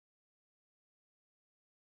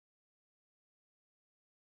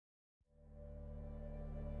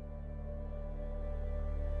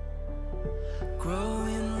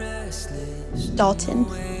Dalton,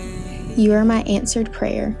 you are my answered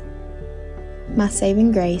prayer, my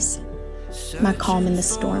saving grace, my calm in the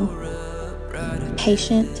storm.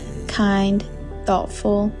 Patient, kind,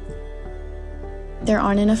 thoughtful. There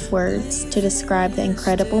aren't enough words to describe the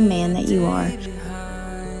incredible man that you are.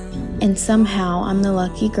 And somehow I'm the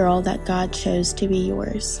lucky girl that God chose to be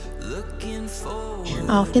yours.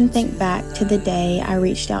 I often think back to the day I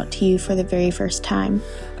reached out to you for the very first time.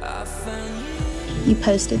 You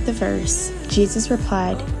posted the verse. Jesus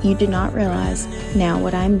replied, "You do not realize now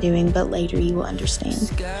what I am doing, but later you will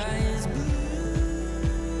understand."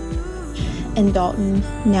 And Dalton,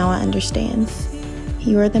 now I understand.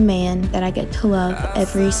 You are the man that I get to love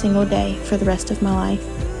every single day for the rest of my life.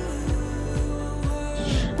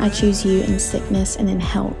 I choose you in sickness and in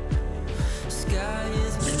health,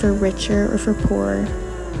 for richer or for poorer,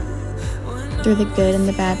 through the good and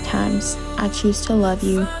the bad times. I choose to love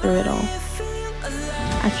you through it all.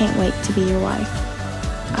 I can't wait to be your wife.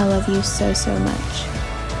 I love you so, so much.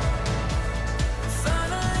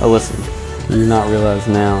 Alyssa, you do not realize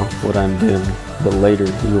now what I'm doing, but later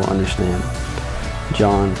you will understand.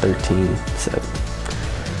 John 13:7.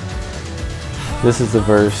 This is the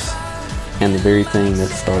verse and the very thing that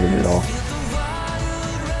started it all.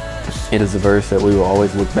 It is a verse that we will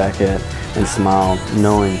always look back at and smile,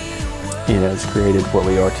 knowing it has created what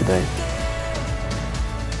we are today.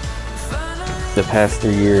 The past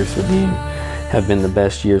 3 years with you have been the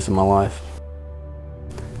best years of my life.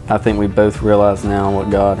 I think we both realize now what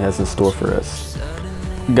God has in store for us.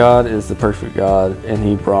 God is the perfect God, and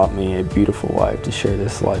He brought me a beautiful wife to share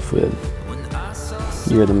this life with.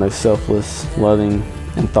 You are the most selfless, loving,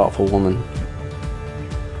 and thoughtful woman.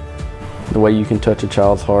 The way you can touch a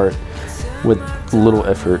child's heart with little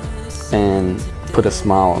effort and put a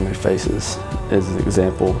smile on their faces is an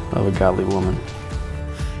example of a godly woman.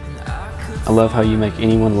 I love how you make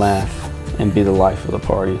anyone laugh and be the life of the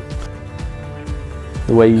party.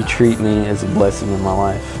 The way you treat me is a blessing in my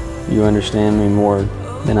life. You understand me more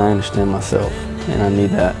than I understand myself, and I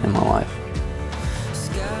need that in my life.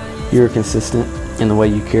 You are consistent in the way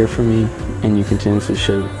you care for me, and you continuously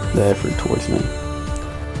show the effort towards me.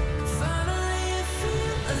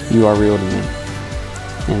 You are real to me,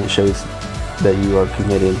 and it shows that you are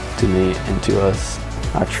committed to me and to us.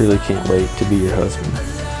 I truly can't wait to be your husband.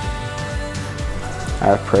 I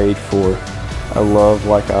have prayed for a love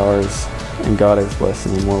like ours, and God has blessed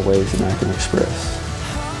me in more ways than I can express.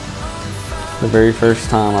 The very first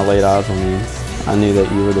time I laid eyes on you, I knew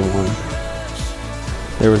that you were the one.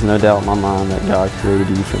 There was no doubt in my mind that God created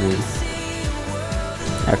you for me.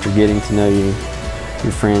 After getting to know you,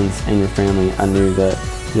 your friends, and your family, I knew that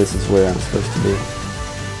this is where I'm supposed to be.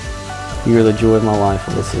 You are the joy of my life,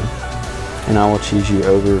 Alyssa, and I will choose you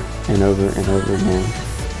over and over and over again.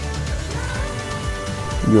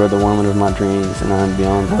 You are the woman of my dreams, and I am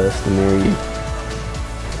beyond blessed to marry you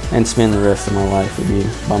and spend the rest of my life with you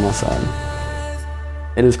by my side.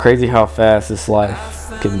 It is crazy how fast this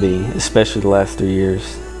life can be, especially the last 3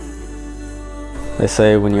 years. They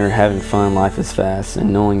say when you're having fun, life is fast,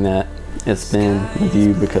 and knowing that it's been with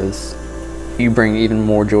you because you bring even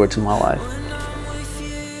more joy to my life.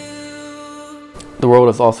 The world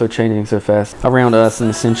is also changing so fast around us and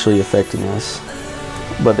essentially affecting us.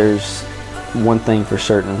 But there's one thing for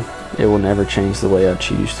certain, it will never change the way I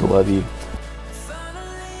choose to love you.